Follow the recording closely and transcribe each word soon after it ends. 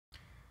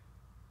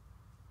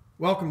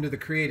Welcome to the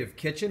Creative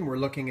Kitchen. We're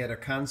looking at a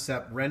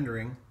concept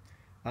rendering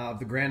of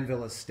the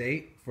Grandville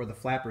Estate for the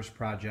Flappers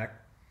project.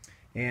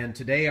 And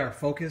today our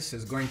focus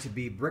is going to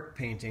be brick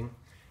painting.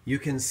 You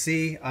can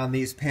see on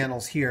these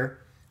panels here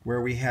where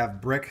we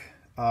have brick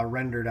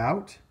rendered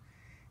out.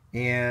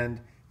 And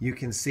you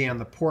can see on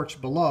the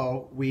porch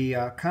below, we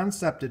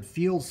concepted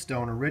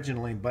fieldstone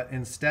originally, but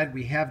instead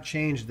we have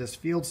changed this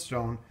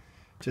fieldstone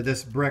to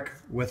this brick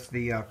with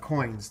the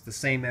coins, the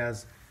same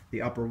as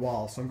the upper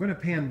wall. So I'm going to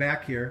pan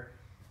back here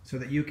so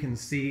that you can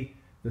see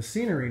the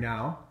scenery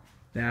now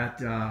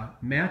that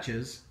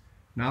matches.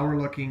 Now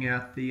we're looking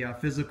at the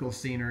physical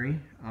scenery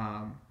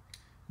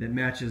that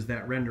matches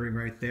that rendering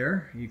right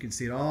there. You can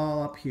see it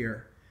all up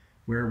here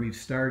where we've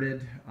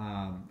started.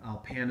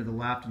 I'll pan to the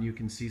left and you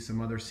can see some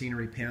other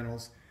scenery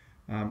panels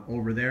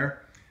over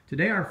there.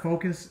 Today our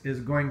focus is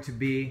going to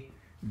be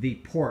the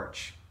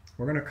porch.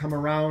 We're going to come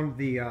around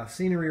the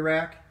scenery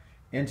rack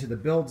into the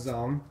build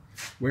zone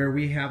where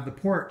we have the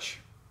porch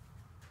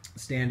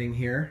standing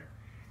here.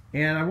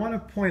 And I want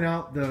to point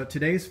out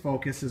today's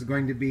focus is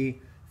going to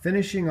be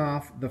finishing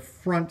off the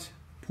front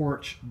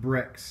porch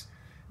bricks.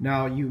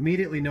 Now you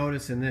immediately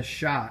notice in this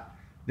shot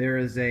there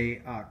is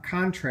a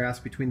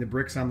contrast between the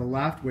bricks on the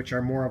left, which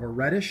are more of a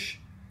reddish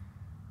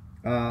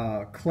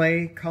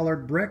clay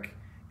colored brick,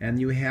 and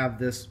you have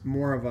this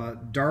more of a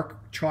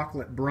dark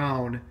chocolate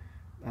brown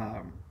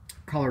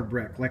colored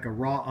brick, like a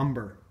raw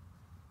umber.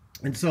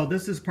 And so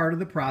this is part of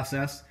the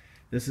process.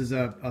 This is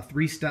a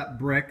three-step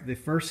brick. The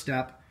first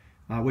step,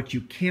 which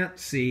you can't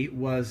see,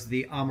 was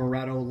the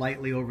amaretto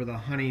lightly over the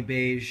honey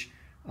beige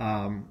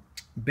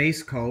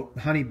base coat.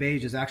 The honey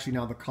beige is actually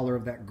now the color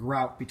of that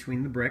grout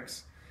between the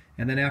bricks.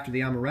 And then after the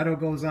amaretto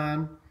goes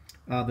on,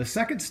 the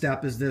second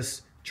step is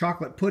this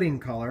chocolate pudding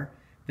color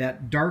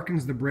that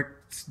darkens the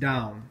bricks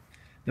down.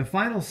 The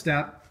final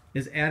step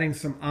is adding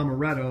some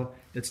amaretto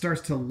that starts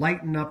to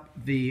lighten up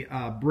the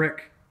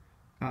brick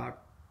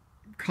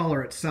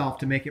color itself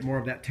to make it more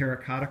of that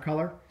terracotta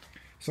color.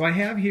 So I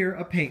have here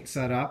a paint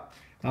set up.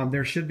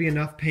 There should be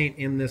enough paint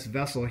in this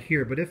vessel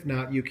here, but if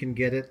not, you can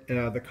get it.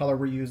 The color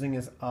we're using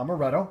is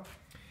amaretto.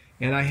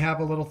 And I have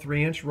a little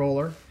 3-inch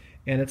roller,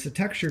 and it's a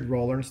textured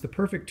roller, and it's the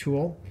perfect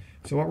tool.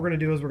 So what we're going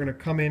to do is we're going to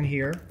come in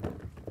here.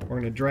 We're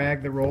going to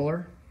drag the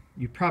roller.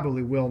 You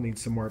probably will need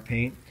some more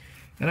paint.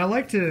 And I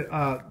like to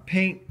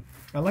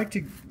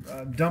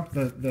dump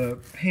the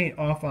paint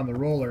off on the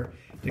roller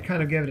to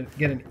kind of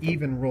get an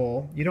even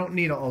roll. You don't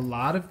need a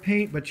lot of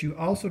paint, but you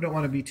also don't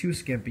want to be too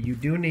skimpy. You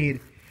do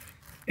need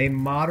a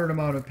moderate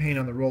amount of paint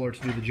on the roller to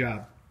do the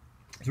job.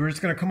 So we're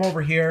just going to come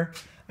over here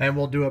and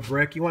we'll do a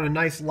brick. You want a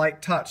nice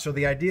light touch. So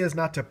the idea is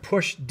not to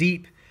push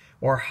deep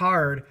or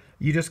hard.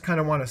 You just kind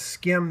of want to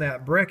skim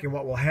that brick, and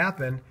what will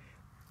happen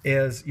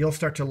is you'll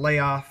start to lay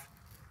off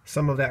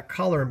some of that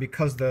color, and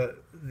because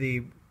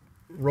the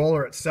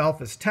roller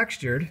itself is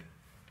textured,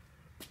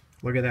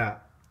 look at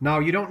that. Now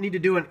you don't need to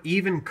do an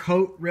even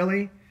coat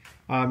really.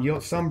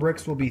 Some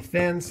bricks will be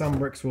thin, some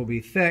bricks will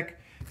be thick,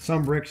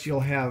 some bricks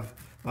you'll have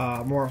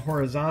more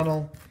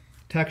horizontal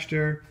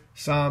texture,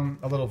 some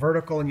a little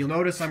vertical, and you'll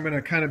notice I'm going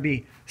to kind of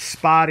be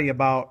spotty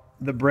about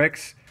the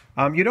bricks.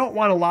 You don't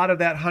want a lot of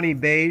that honey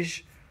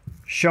beige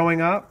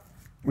showing up.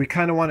 We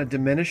kind of want to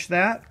diminish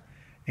that,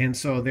 and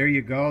so there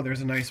you go.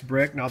 There's a nice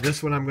brick. Now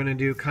this one I'm going to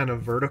do kind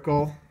of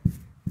vertical.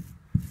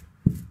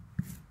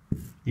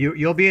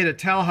 You'll be able to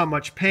tell how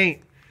much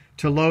paint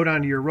to load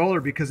onto your roller,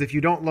 because if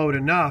you don't load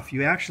enough,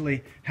 you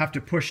actually have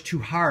to push too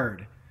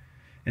hard,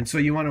 and so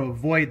you want to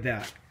avoid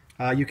that.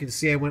 You can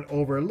see I went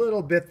over a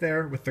little bit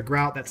there with the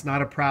grout. That's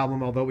not a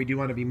problem, although we do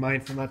want to be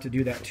mindful not to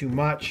do that too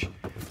much.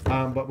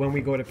 But when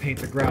we go to paint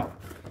the grout.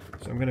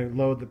 So I'm going to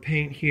load the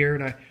paint here.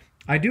 And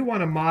I do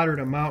want a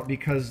moderate amount,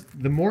 because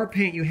the more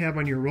paint you have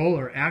on your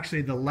roller,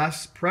 actually the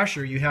less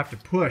pressure you have to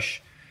push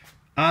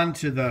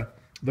onto the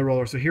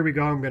roller. So here we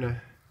go. I'm going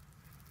to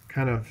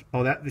kind of,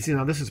 see,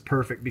 now this is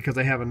perfect because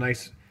I have a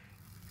nice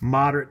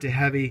moderate to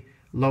heavy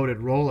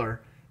loaded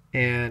roller.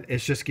 And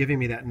it's just giving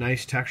me that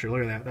nice texture. Look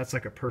at that. That's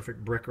like a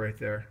perfect brick right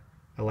there.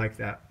 I like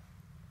that.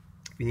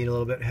 If you need a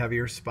little bit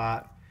heavier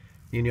spot,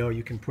 you know,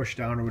 you can push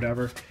down or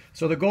whatever.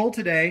 So the goal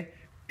today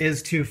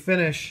is to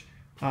finish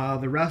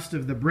the rest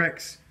of the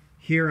bricks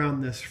here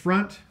on this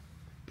front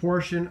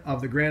portion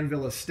of the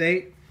Grandville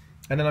Estate.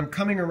 And then I'm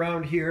coming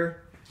around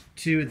here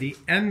to the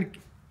end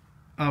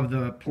of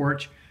the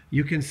porch.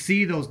 You can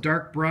see those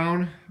dark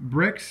brown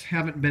bricks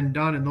haven't been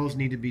done, and those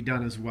need to be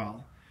done as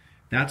well.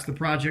 That's the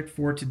project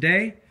for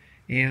today.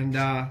 And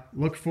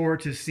look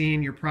forward to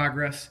seeing your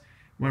progress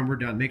when we're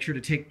done. Make sure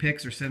to take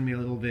pics or send me a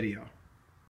little video.